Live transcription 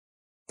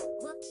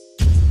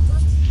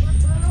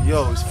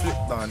Yo, it's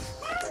Flipdon.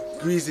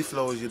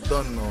 GreazzyFlow'zz, you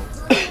don't know.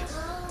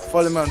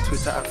 Follow me on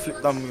Twitter at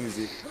Flipdon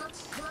Music.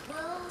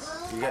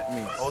 You get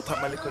me? Old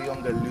type my little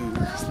younger Lou.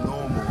 It's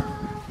normal.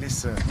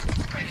 Listen.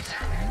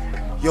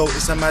 Yo,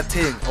 it's a mad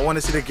thing. I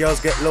wanna see the girls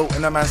get low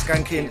and a man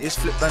skanking. It's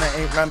Flipdon, it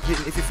ain't ramping.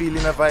 If you're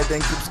feeling a vibe, then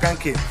keep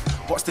skanking.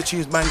 What's the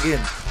tunes banging?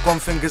 Gone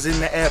fingers in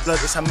the air, blood,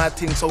 it's a mad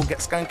thing, so get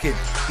skanking.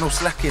 No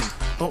slacking,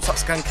 don't stop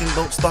skanking,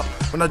 don't stop.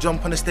 When I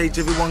jump on the stage,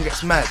 everyone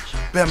gets mad.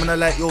 Bear man, I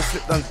like, yo,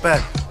 Flipdon's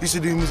bad. Used to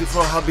do music for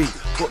a hobby,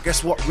 but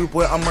guess what, rude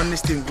boy, I'm on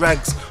this thing,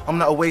 rags. I'm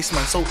not a waste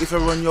man, so if you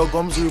run your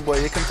gums, rude boy,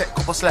 you can take a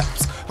couple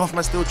slaps. Don't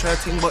man still try a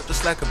thing, but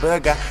just like a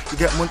burger, you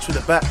get munched with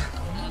the back.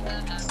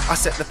 I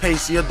set the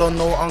pace, you don't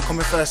know I'm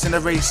coming first in the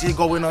race. You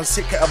going on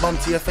sick, get a bump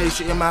to your face,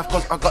 shut your mouth,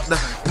 cause I got the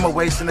in my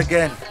waist and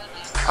again.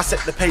 I set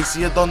the pace,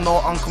 you don't know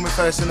I'm coming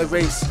first in the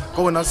race.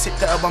 Going on sick,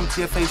 get a bump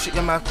to your face, shut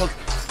your mouth, cause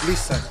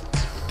listen.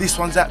 This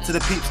one's out to the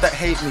peeps that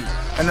hate me,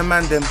 and the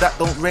man them that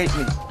don't rate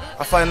me.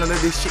 I find none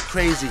of this shit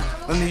crazy,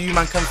 none of you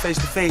man can face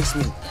to face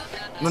me.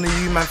 None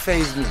of you man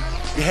faze me,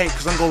 you hate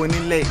cause I'm going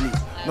in lately.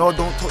 No, I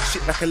don't talk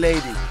shit like a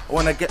lady, I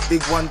wanna get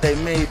big one day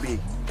maybe.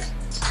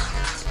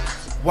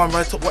 One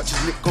right up, watch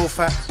his lip go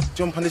fat.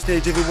 Jump on the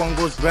stage, everyone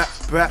goes brat,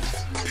 brat.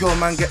 Pure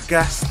man get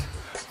gassed.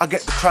 I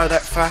get the crowd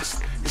act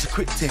fast. It's a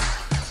quick thing,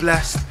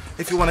 blast.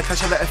 If you wanna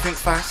catch, I let her think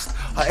fast.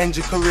 I end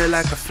your career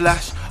like a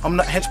flash. I'm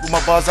not hench, but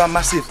my bars are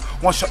massive.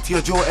 One shot to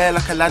your jaw, air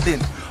like Aladdin.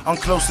 I'm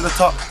close to the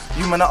top,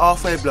 you man are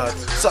halfway blood.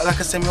 Something like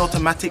a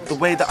semi-automatic, the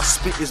way that I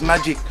spit is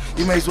magic.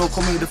 You may as well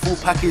call me the full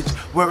package.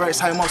 Where it's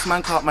how most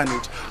man can't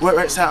manage. Where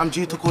it's how I'm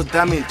due to cause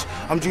damage.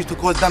 I'm due to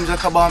cause damage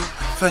like a bomb.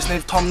 First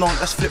name Tom, known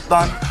as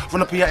Flipdon.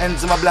 Run up your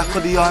ends in my black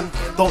hoodie on.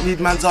 Don't need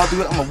mans, I'll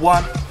do it, I'm a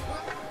one.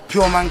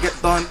 Pure man get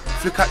done.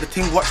 Flick out the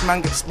thing, watch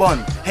man get spun.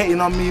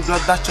 Hating on me,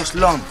 blood, that's just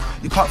long.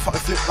 You can't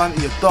fucking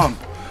Flipdon, you're dumb.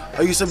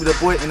 I used to be the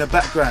boy in the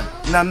background.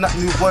 Now I'm that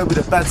new boy with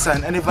a bad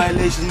sign. Any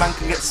violation man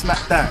can get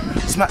smacked down.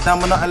 Smacked down,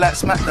 but nothing like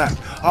smackdown.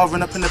 I'll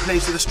run up in the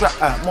place with a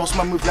strap out. Most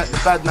man move like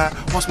the bad now.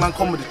 Most man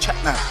come with a chat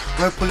now.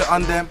 When I pull it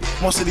on them,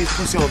 most of these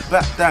pussy will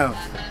back down.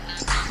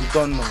 You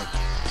don't know.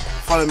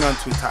 Follow me on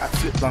Twitter at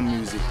Flipdon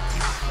Music.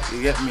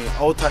 You get me?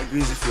 Old type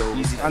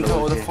GreazzyFlow'zz. And to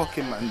all the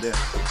fucking man there.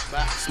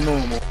 It's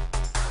normal.